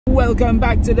Welcome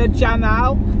back to the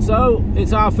channel. So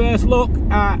it's our first look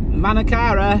at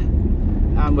Manakara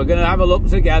and we're gonna have a look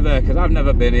together because I've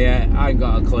never been here. I ain't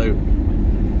got a clue,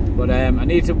 but I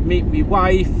need to meet my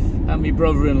wife and my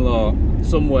brother-in-law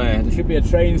somewhere. There should be a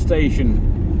train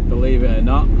station, believe it or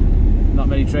not. Not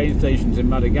many train stations in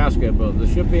Madagascar, but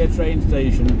there should be a train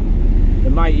station.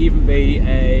 There might even be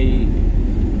a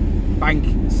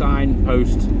bank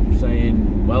signpost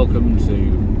saying welcome to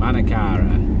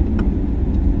Manakara.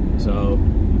 So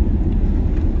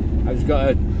I've just got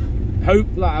to hope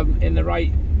that I'm in the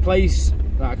right place,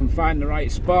 that I can find the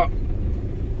right spot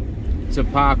to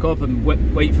park up and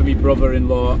wait for my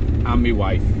brother-in-law and my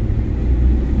wife.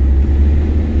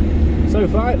 So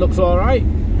far it looks alright.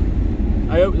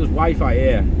 I hope there's Wi-Fi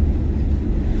here.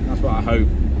 That's what I hope.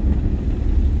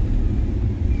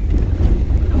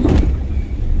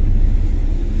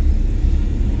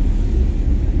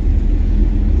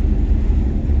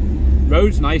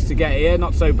 Road's nice to get here,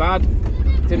 not so bad.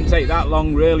 Didn't take that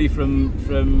long really from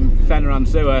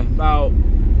Fenner-and-Sewer. About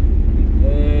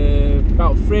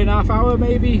 3.5 hours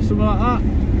maybe, something like that.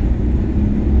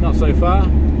 Not so far.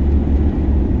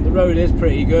 The road is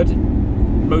pretty good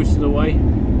most of the way.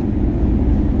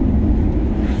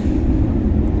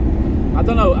 I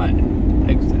don't know. I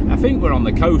think we're on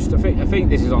the coast. I think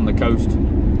this is on the coast.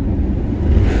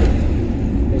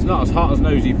 It's not as hot as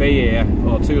Nosy Be here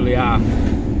or Tuliar.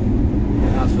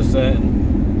 That's for certain.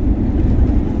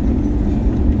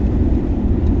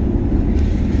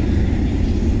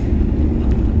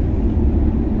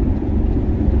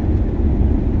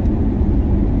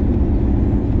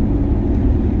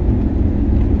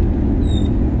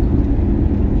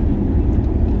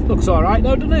 Looks alright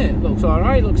though, doesn't it? Looks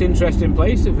alright, looks interesting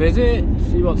place to visit,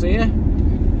 see what's here.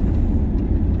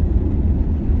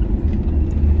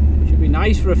 Should be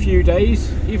nice for a few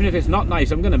days. Even if it's not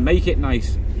nice, I'm going to make it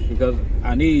nice because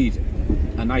I need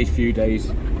a nice few days.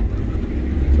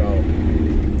 So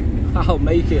I'll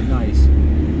make it nice.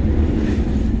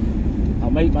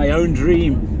 I'll make my own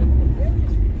dream.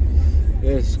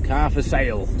 This car for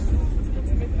sale.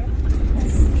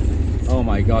 Oh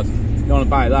my god, you want to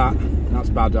buy that? That's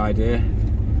a bad idea.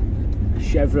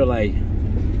 Chevrolet.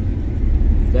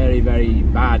 Very, very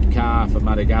bad car for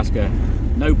Madagascar.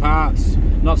 No parts.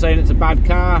 Not saying it's a bad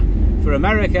car for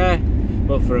America,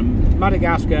 but for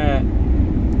Madagascar,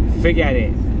 forget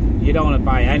it. You don't want to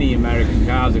buy any American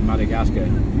cars in Madagascar.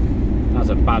 That's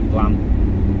a bad plan.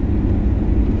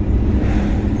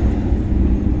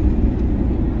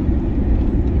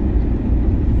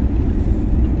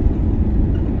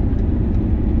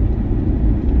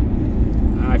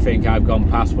 I think I've gone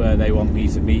past where they want me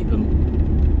to meet them.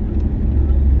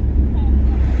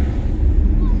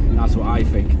 That's what I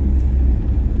think.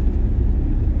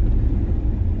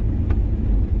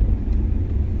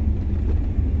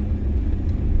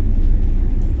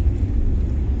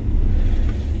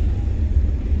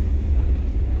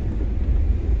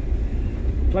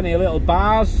 Plenty of little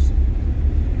bars,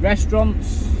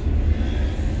 restaurants,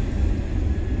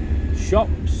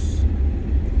 shops.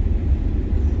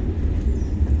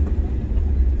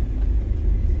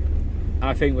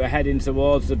 I think we're heading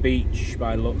towards the beach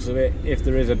by the looks of it, if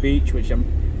there is a beach, which I'm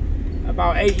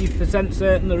about 80%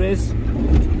 certain there is.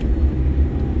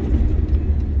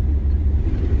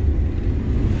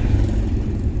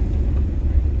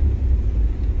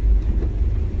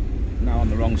 Now on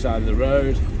the wrong side of the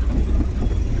road.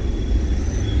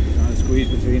 Trying to squeeze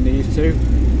between these two.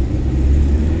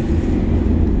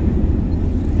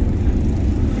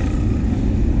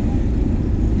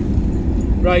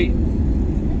 Right.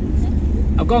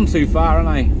 I've gone too far, haven't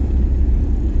I?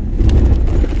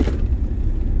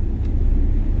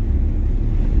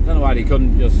 Don't know why they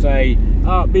couldn't just say,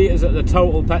 oh, meet us at the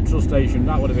total petrol station.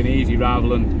 That would have been easy rather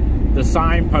than the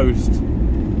signpost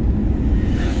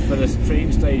for this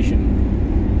train station.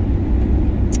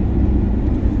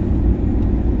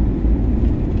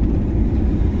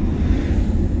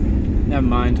 Never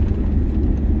mind.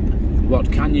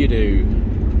 What can you do?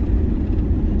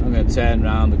 I'm going to turn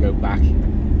around and go back.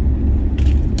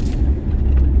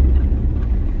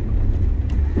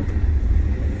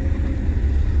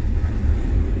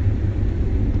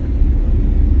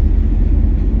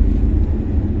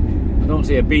 I don't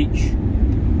see a beach.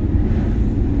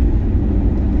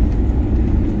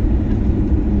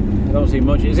 I don't see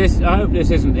much. Is this? I hope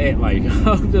this isn't it. Like, I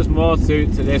hope there's more to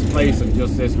this place than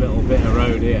just this little bit of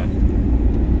road here.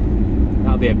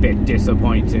 That'll be a bit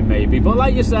disappointing, maybe. But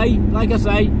like I say, you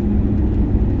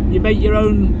make your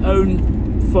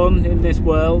own fun in this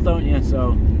world, don't you?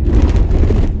 So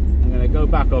I'm gonna go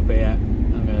back up here.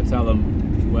 I'm gonna tell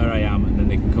them where I am, and then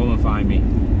they can come and find me.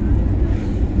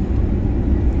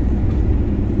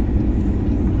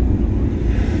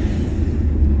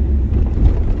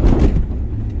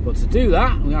 do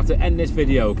that, I'm going to have to end this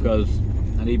video because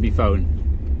I need my phone.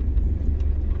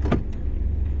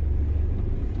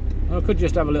 I could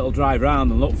just have a little drive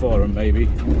round and look for them, maybe.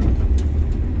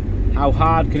 How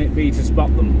hard can it be to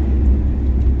spot them?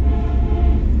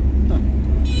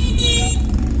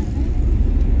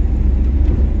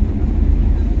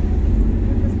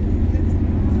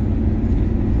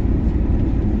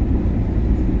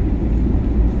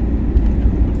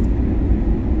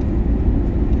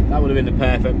 That would have been the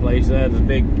perfect place there. There's a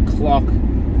big clock.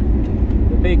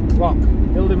 The big clock.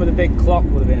 Building with a big clock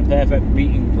would have been a perfect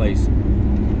meeting place.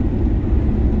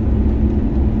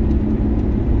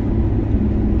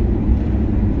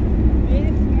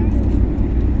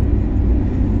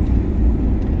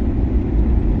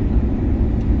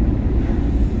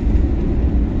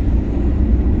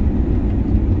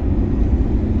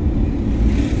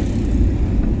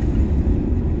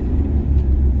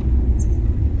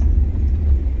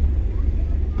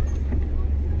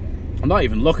 I'm not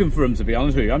even looking for them, to be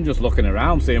honest with you. I'm just looking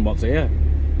around, seeing what's here.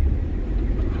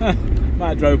 Might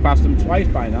have drove past them twice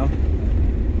by now.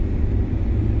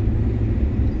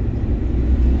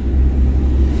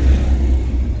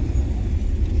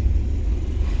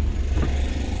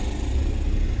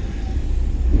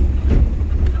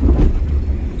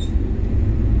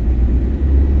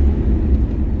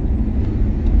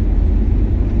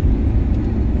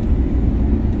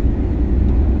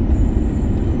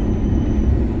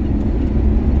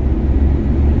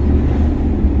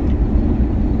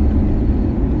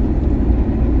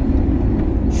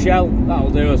 Shell,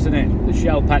 that'll do us, innit? The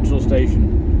Shell petrol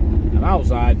station. I'm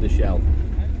outside the Shell.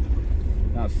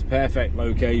 That's the perfect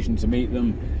location to meet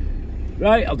them.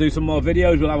 Right, I'll do some more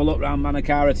videos. We'll have a look around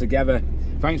Manakara together.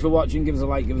 Thanks for watching. Give us a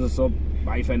like, give us a sub.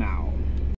 Bye for now.